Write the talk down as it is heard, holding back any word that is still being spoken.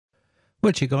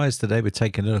Well, you guys, today we're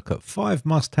taking a look at 5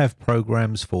 must-have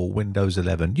programs for Windows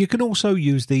 11. You can also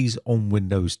use these on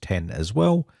Windows 10 as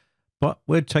well, but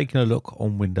we're taking a look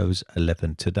on Windows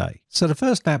 11 today. So the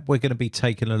first app we're going to be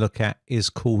taking a look at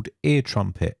is called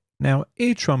EarTrumpet. Now,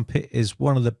 EarTrumpet is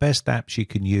one of the best apps you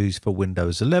can use for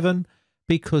Windows 11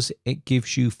 because it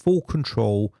gives you full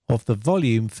control of the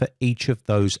volume for each of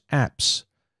those apps.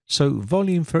 So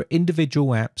volume for individual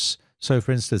apps. So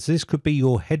for instance, this could be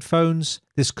your headphones,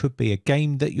 this could be a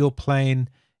game that you're playing,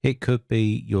 it could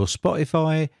be your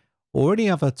Spotify or any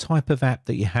other type of app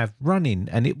that you have running,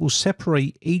 and it will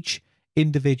separate each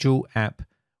individual app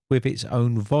with its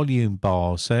own volume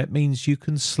bar. So it means you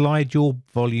can slide your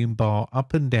volume bar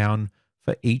up and down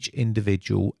for each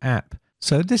individual app.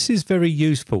 So this is very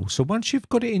useful. So once you've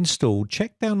got it installed,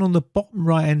 check down on the bottom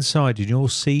right hand side and you'll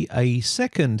see a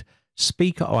second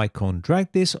speaker icon.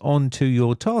 Drag this onto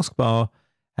your taskbar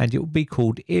and it will be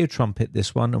called EarTrumpet,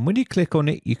 this one. And when you click on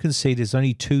it, you can see there's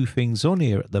only 2 things on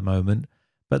here at the moment,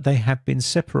 but they have been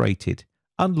separated.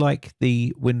 Unlike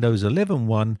the Windows 11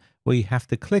 one, where you have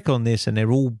to click on this and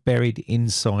they're all buried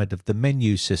inside of the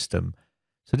menu system.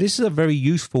 So this is a very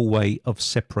useful way of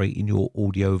separating your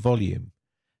audio volume.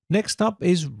 Next up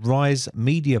is Rise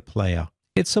Media Player.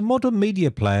 It's a modern media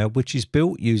player which is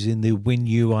built using the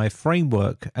WinUI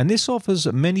framework, and this offers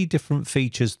many different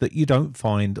features that you don't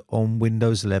find on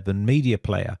Windows 11 Media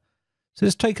Player. So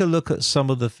let's take a look at some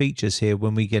of the features here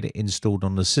when we get it installed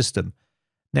on the system.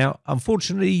 Now,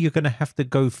 unfortunately, you're going to have to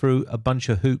go through a bunch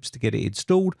of hoops to get it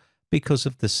installed because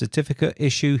of the certificate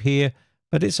issue here,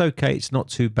 but it's okay, it's not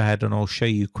too bad, and I'll show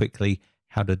you quickly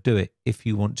how to do it if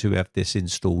you want to have this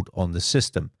installed on the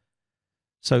system.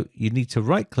 So you need to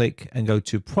right click and go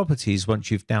to properties once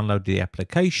you've downloaded the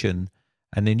application,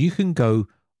 and then you can go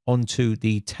onto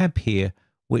the tab here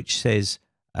which says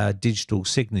digital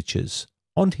signatures.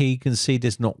 On here you can see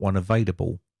there's not one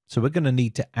available, so we're going to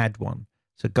need to add one.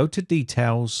 So go to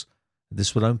details,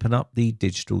 this will open up the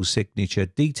digital signature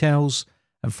details,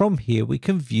 and from here we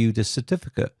can view the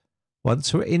certificate.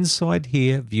 Once we're inside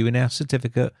here viewing our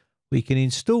certificate, we can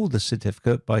install the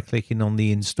certificate by clicking on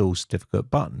the install certificate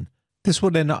button. This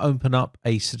will then open up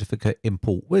a certificate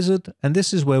import wizard, and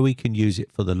this is where we can use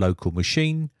it for the local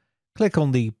machine. Click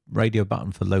on the radio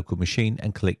button for local machine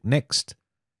and click next.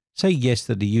 Say yes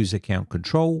to the user account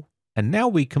control, and now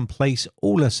we can place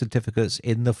all our certificates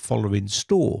in the following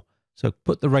store. So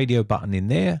put the radio button in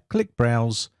there, click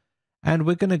browse, and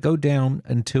we're going to go down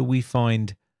until we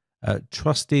find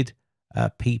trusted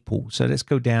people. So let's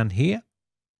go down here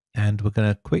and we're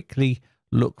going to quickly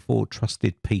look for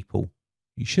trusted people.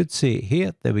 You should see it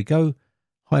here. There we go.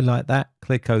 Highlight that,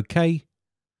 click OK,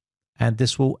 and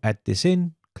this will add this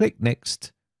in. Click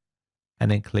next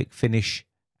and then click finish,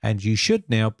 and you should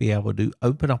now be able to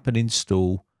open up and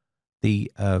install the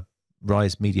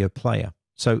Rise Media Player.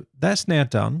 So that's now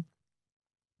done.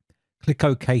 Click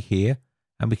OK here,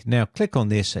 and we can now click on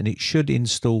this and it should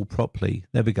install properly.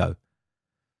 There we go.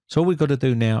 So all we've got to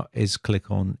do now is click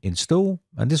on install,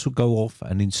 and this will go off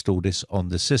and install this on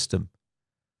the system.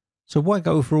 So why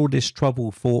go through all this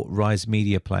trouble for Rise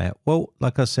Media Player? Well,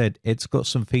 like I said, it's got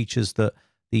some features that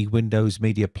the Windows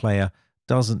Media Player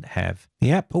doesn't have.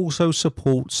 The app also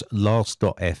supports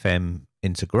Last.fm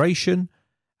integration,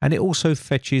 and it also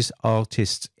fetches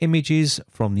artists' images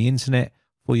from the internet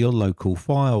for your local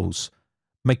files,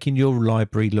 making your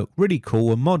library look really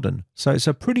cool and modern. So it's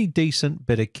a pretty decent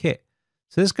bit of kit.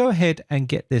 So let's go ahead and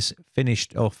get this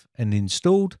finished off and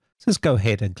installed. So let's go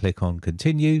ahead and click on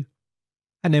continue.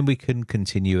 And then we can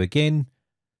continue again.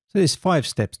 So there's 5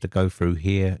 steps to go through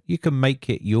here. You can make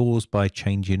it yours by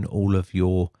changing all of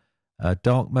your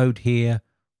dark mode here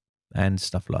and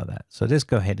stuff like that. So let's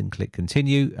go ahead and click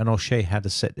continue, and I'll show you how to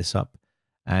set this up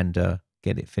and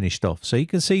get it finished off. So you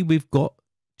can see we've got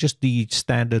just the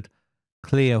standard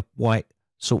clear white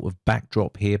sort of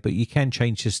backdrop here, but you can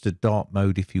change this to dark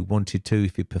mode if you wanted to,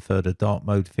 if you prefer the dark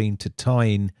mode theme to tie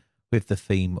in with the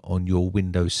theme on your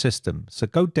Windows system. So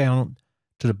go down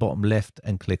to the bottom left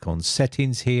and click on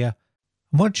settings here.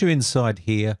 And once you're inside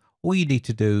here, all you need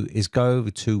to do is go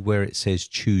over to where it says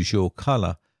choose your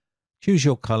color. Choose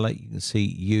your color. You can see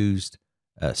used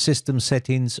system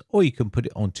settings, or you can put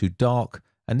it onto dark,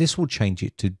 and this will change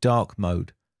it to dark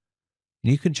mode.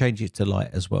 And you can change it to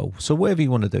light as well. So whatever you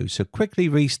want to do. So quickly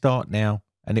restart now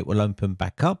and it will open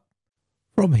back up.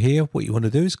 From here, what you want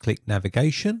to do is click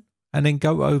navigation and then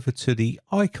go over to the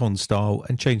icon style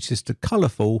and change this to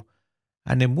colorful.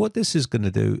 And then what this is going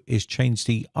to do is change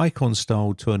the icon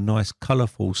style to a nice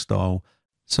colorful style.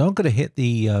 So I'm going to hit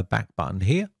the back button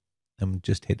here and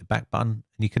just hit the back button.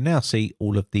 And you can now see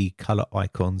all of the color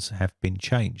icons have been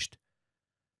changed.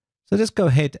 So let's go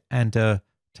ahead and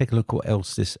take a look at what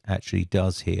else this actually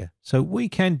does here. So what you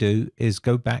can do is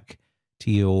go back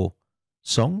to your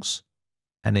songs,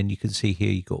 and then you can see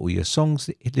here you've got all your songs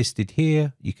listed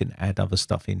here. You can add other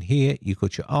stuff in here. You've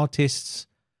got your artists,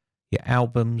 your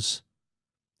albums,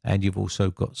 and you've also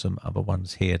got some other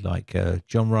ones here like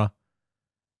genre.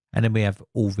 And then we have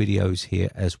all videos here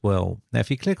as well. Now, if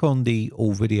you click on the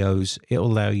all videos, it'll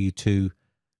allow you to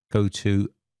go to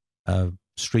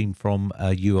stream from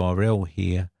a URL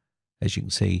here, as you can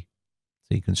see.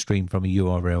 So you can stream from a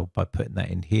URL by putting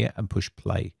that in here and push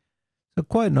play. So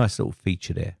quite a nice little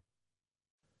feature there.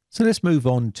 So let's move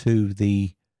on to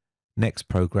the next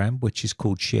program, which is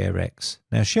called ShareX.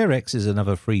 Now, ShareX is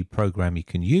another free program you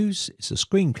can use. It's a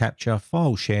screen capture,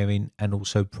 file sharing, and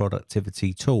also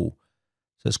productivity tool.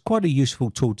 So it's quite a useful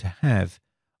tool to have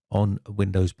on a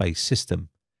Windows-based system.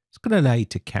 It's going to allow you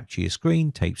to capture your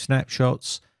screen, take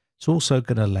snapshots. It's also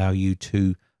going to allow you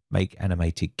to make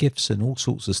animated GIFs and all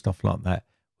sorts of stuff like that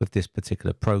with this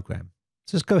particular program.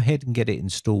 So let's go ahead and get it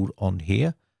installed on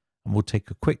here, and we'll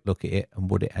take a quick look at it and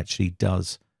what it actually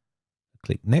does.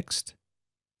 Click Next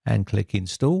and click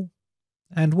Install.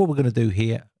 And what we're going to do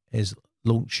here is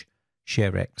launch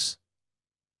ShareX.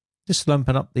 This will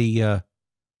open up the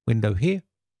window here.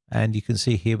 And you can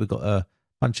see here we've got a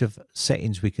bunch of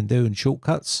settings we can do and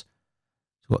shortcuts.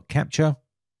 So we've got capture.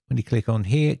 When you click on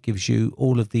here, it gives you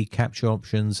all of the capture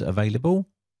options available.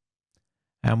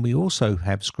 And we also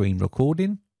have screen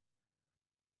recording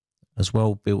as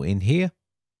well built in here.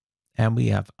 And we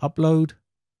have upload.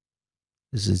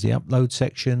 This is the upload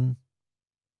section.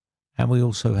 And we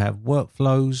also have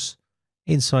workflows.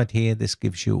 Inside here, this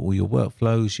gives you all your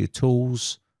workflows, your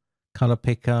tools, color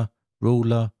picker,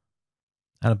 ruler,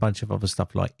 and a bunch of other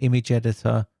stuff like image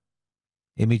editor,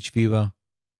 image viewer,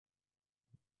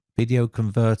 video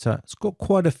converter. It's got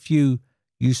quite a few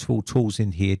useful tools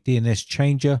in here. DNS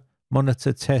changer,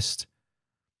 monitor test,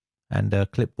 and a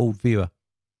clipboard viewer.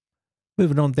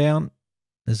 Moving on down,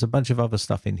 there's a bunch of other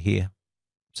stuff in here.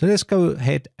 So let's go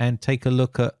ahead and take a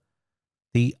look at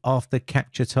the after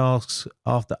capture tasks,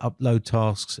 after upload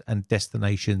tasks, and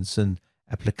destinations and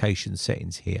application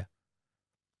settings here.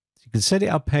 So you can set it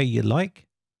up how you like.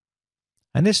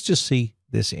 And let's just see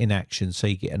this in action so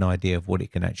you get an idea of what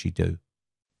it can actually do.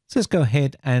 So let's go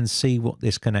ahead and see what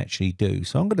this can actually do.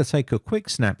 So I'm going to take a quick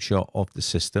snapshot of the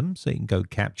system. So you can go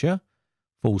capture,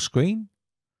 full screen.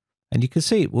 And you can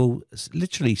see it will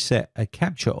literally set a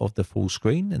capture of the full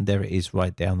screen. And there it is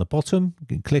right down the bottom. You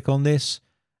can click on this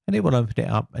and it will open it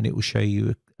up and it will show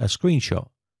you a screenshot,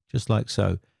 just like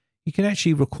so. You can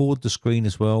actually record the screen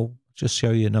as well. Just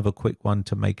show you another quick one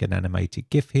to make an animated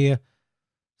GIF here.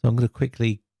 So I'm going to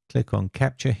quickly click on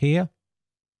capture here.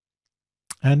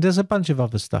 And there's a bunch of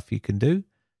other stuff you can do.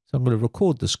 So I'm going to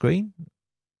record the screen.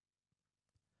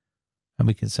 And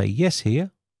we can say yes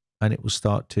here. And it will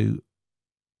start to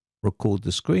record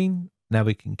the screen. Now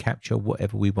we can capture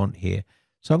whatever we want here.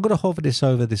 So I'm going to hover this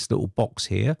over this little box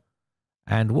here.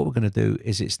 And what we're going to do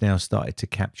is it's now started to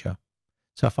capture.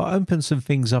 So if I open some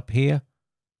things up here,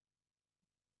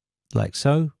 like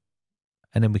so,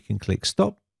 and then we can click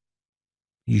stop,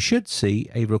 you should see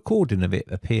a recording of it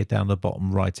appear down the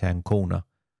bottom right-hand corner.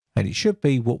 And it should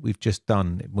be what we've just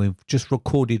done. We've just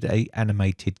recorded an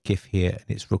animated GIF here, and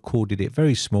it's recorded it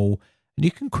very small. And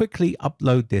you can quickly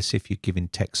upload this if you're giving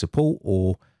tech support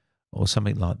or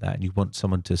something like that, and you want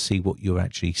someone to see what you're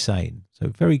actually saying. So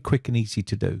very quick and easy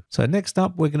to do. So next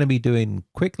up, we're going to be doing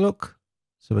Quick Look.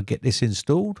 So we'll get this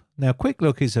installed. Now, Quick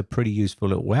Look is a pretty useful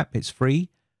little app. It's free.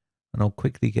 And I'll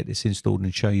quickly get this installed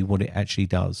and show you what it actually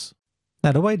does.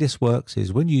 Now, the way this works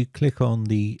is when you click on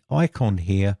the icon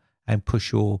here and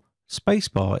push your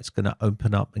spacebar, it's going to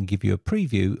open up and give you a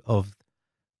preview of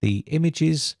the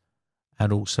images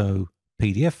and also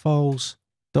PDF files,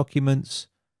 documents,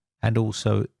 and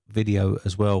also video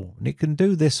as well. And it can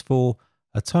do this for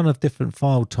a ton of different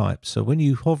file types. So when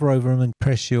you hover over them and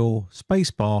press your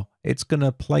spacebar, it's going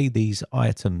to play these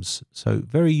items. So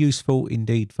very useful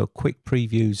indeed for quick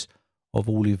previews of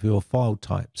all of your file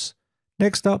types.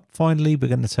 Next up, finally, we're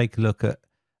going to take a look at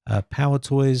Power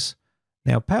Toys.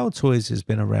 Now, Power Toys has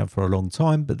been around for a long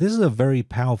time, but this is a very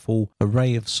powerful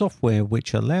array of software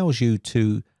which allows you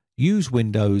to use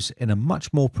Windows in a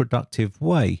much more productive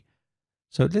way.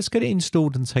 So let's get it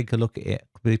installed and take a look at it,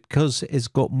 because it's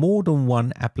got more than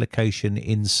one application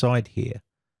inside here.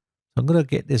 So I'm going to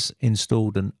get this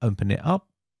installed and open it up.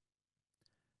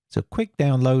 It's a quick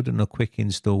download and a quick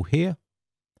install here.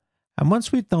 And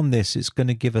once we've done this, it's going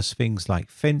to give us things like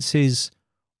fences,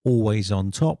 always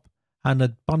on top, and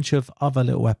a bunch of other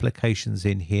little applications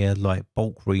in here like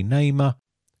bulk renamer.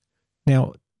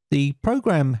 Now, The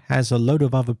program has a load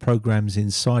of other programs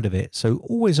inside of it, so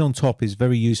always on top is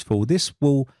very useful. This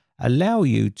will allow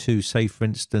you to, say for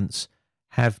instance,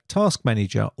 have Task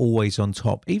Manager always on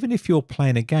top. Even if you're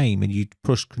playing a game and you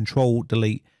push Control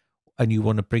Delete and you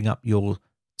want to bring up your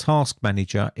Task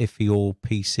Manager, if your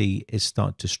PC is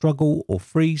starting to struggle or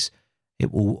freeze,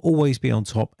 it will always be on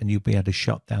top and you'll be able to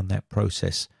shut down that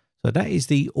process. So that is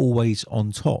the always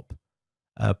on top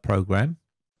program.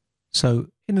 So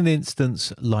in an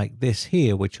instance like this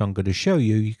here, which I'm going to show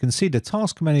you, you can see the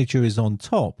Task Manager is on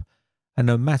top, and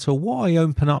no matter what I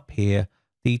open up here,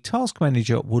 the Task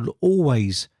Manager will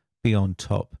always be on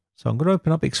top. So I'm going to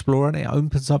open up Explorer and it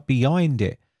opens up behind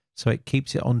it, so it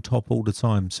keeps it on top all the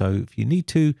time. So if you need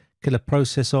to kill a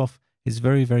process off, it's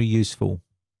very, very useful.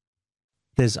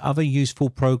 There's other useful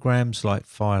programs like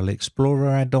File Explorer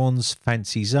add-ons,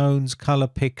 Fancy Zones, Color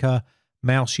Picker,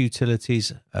 mouse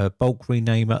utilities, bulk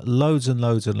renamer, loads and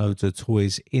loads and loads of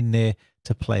toys in there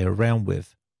to play around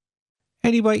with.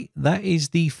 Anyway, that is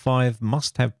the 5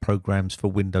 must-have programs for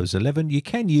Windows 11. You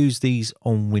can use these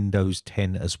on Windows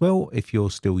 10 as well if you're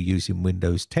still using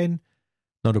Windows 10.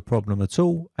 Not a problem at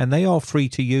all. And they are free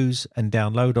to use and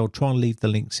download. I'll try and leave the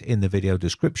links in the video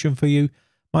description for you.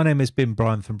 My name has been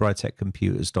Brian from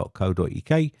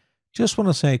briteccomputers.co.uk. Just want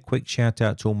to say a quick shout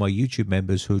out to all my YouTube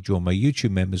members who joined my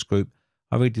YouTube members group.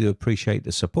 I really do appreciate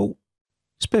the support.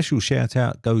 Special shout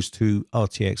out goes to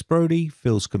RTX Brody,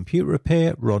 Phil's Computer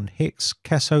Repair, Ron Hicks,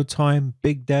 Casso Time,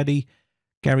 Big Daddy,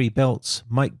 Gary Belts,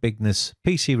 Mike Bigness,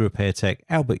 PC Repair Tech,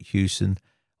 Albert Houston,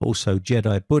 also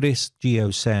Jedi Buddhist,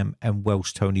 Geo Sam, and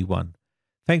Welsh Tony 1.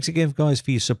 Thanks again, guys,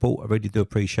 for your support. I really do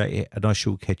appreciate it, and I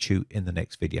shall catch you in the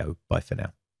next video. Bye for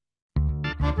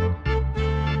now.